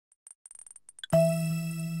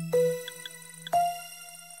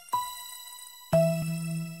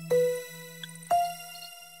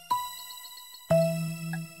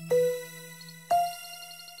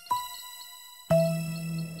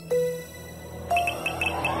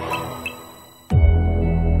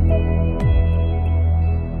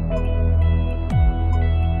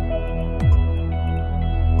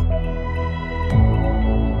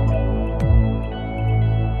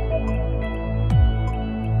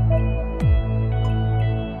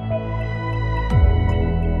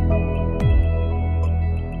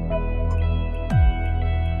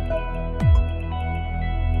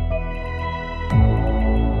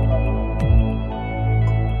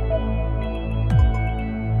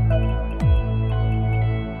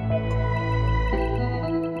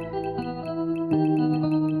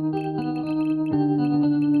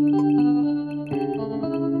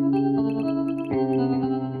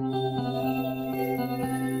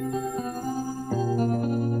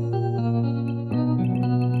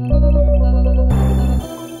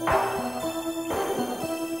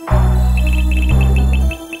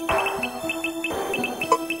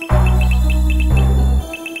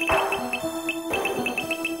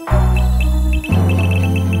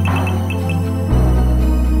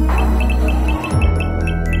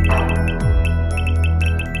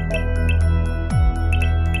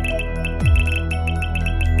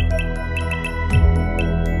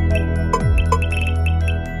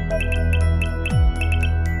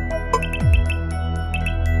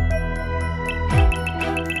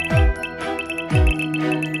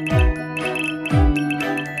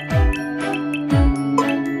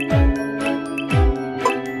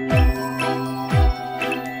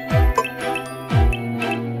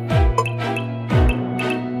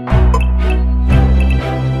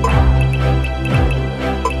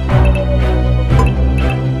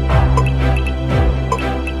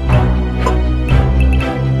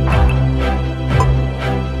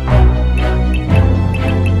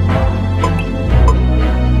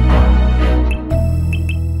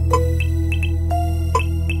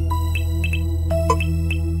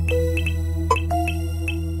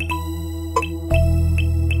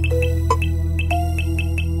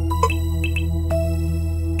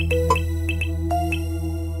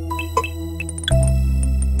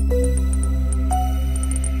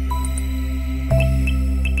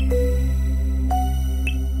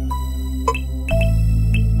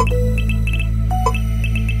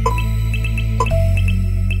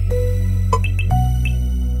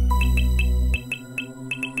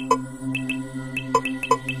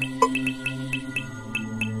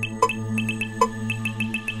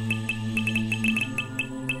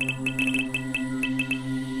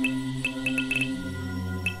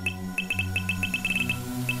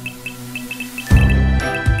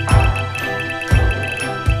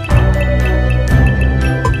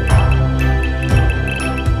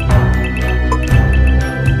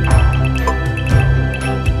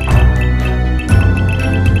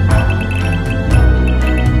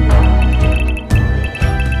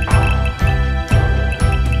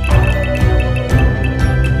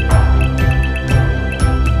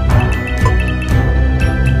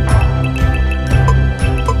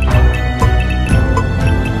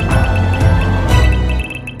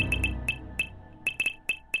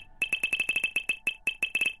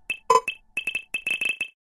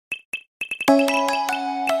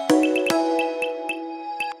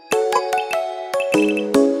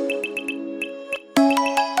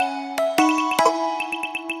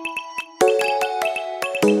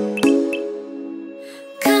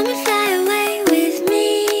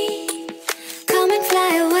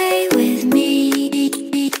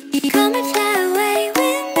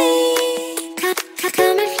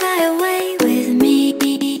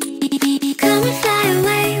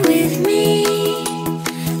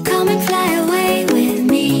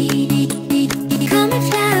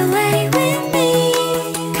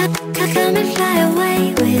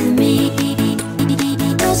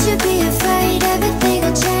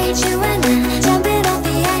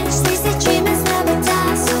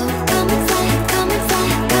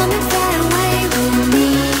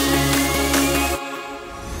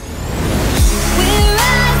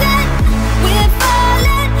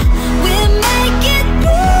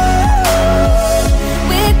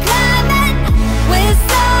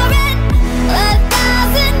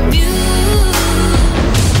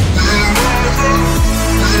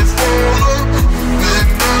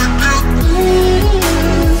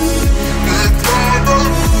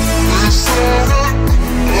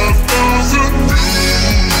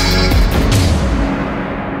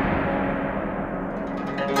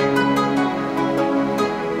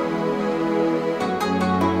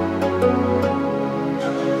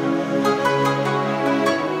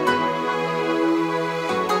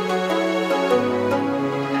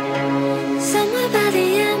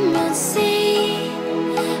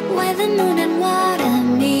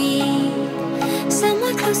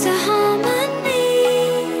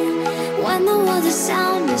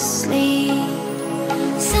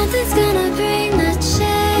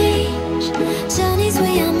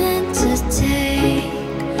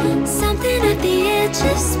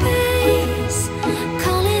edge of space,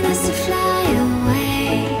 calling us to fly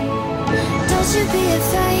away. Don't you be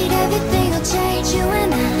afraid, everything will change. You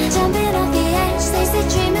and I, jumping off the edge. They say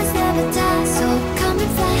dreamers never die, so come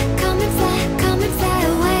and fly, come and fly, come and fly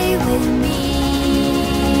away with me.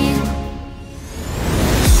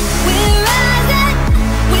 We're rising,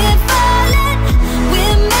 we're falling,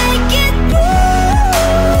 we're making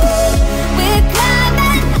through. We're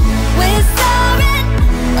climbing, we're soaring,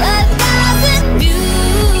 1,000 views.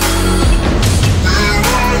 We're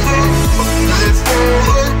rising, we're falling,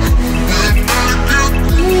 we're making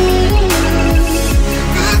through.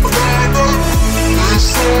 We're climbing, we're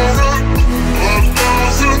soaring,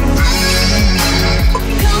 1,000 views.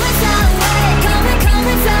 Come and fly away, come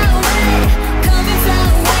and fly away, come and fly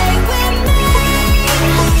away with me.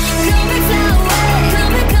 Come and fly away,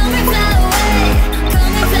 come and fly away,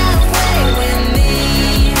 come and fly away with me.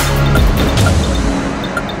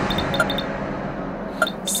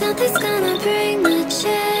 Something's gonna bring the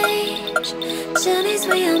change, journeys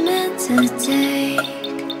we are meant to take.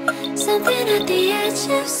 Something at the edge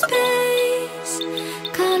of space,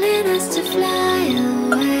 calling us to fly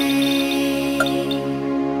away.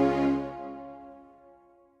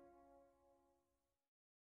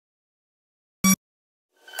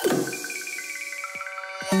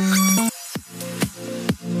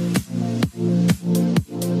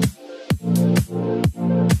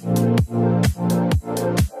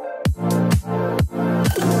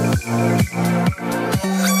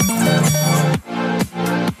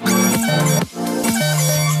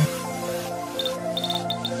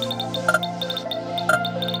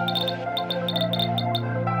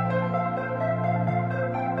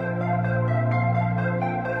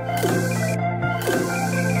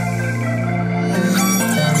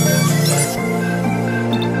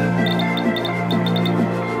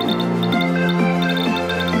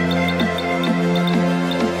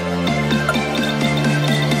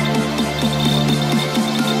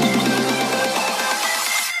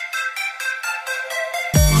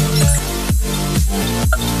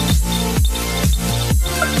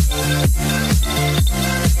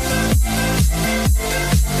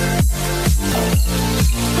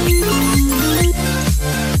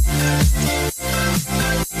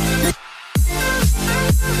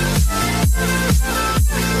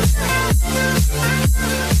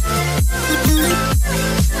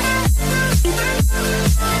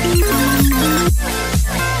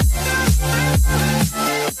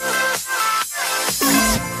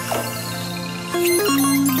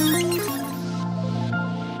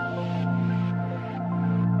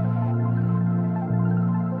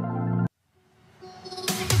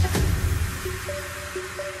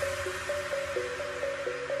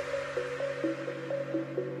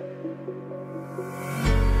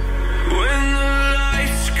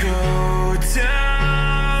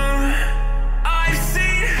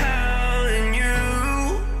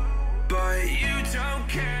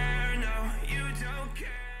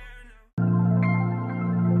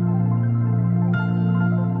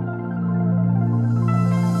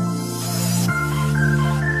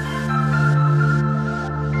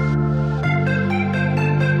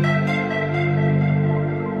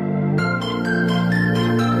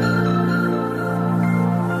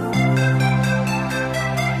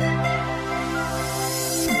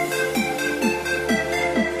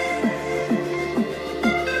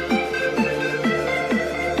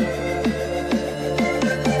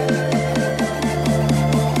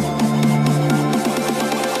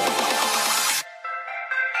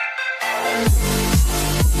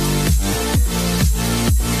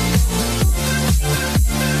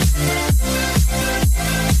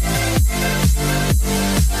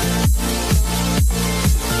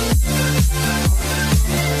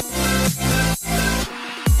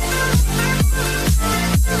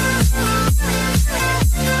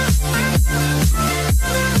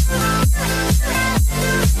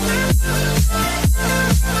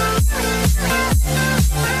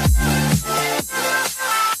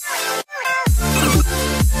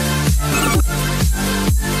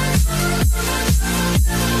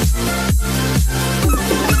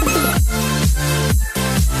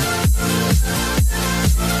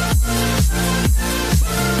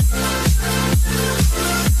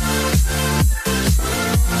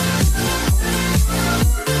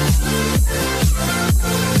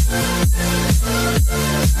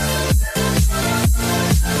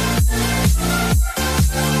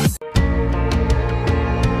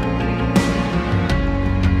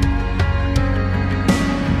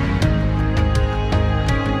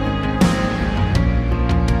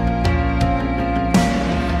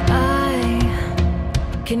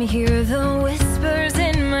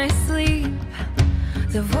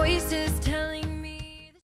 The voices tell